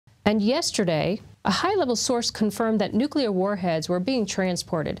And yesterday, a high-level source confirmed that nuclear warheads were being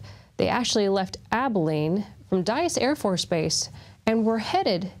transported. They actually left Abilene from Dyess Air Force Base and were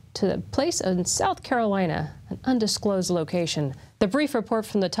headed to a place in South Carolina, an undisclosed location. The brief report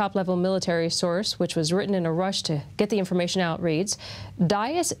from the top-level military source, which was written in a rush to get the information out, reads,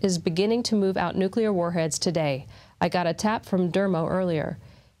 Dyess is beginning to move out nuclear warheads today. I got a tap from Dermo earlier.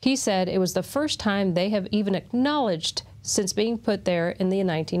 He said it was the first time they have even acknowledged since being put there in the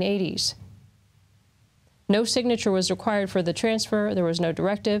 1980s. No signature was required for the transfer, there was no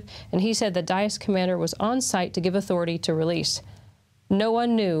directive, and he said the Dyess commander was on site to give authority to release. No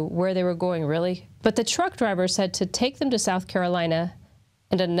one knew where they were going, really, but the truck driver said to take them to South Carolina,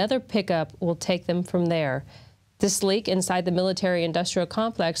 and another pickup will take them from there. This leak inside the military-industrial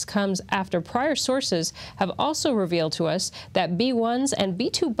complex comes after prior sources have also revealed to us that B-1s and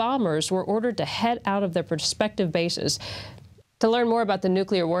B-2 bombers were ordered to head out of their respective bases. To learn more about the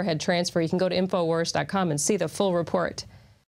nuclear warhead transfer, you can go to Infowars.com and see the full report.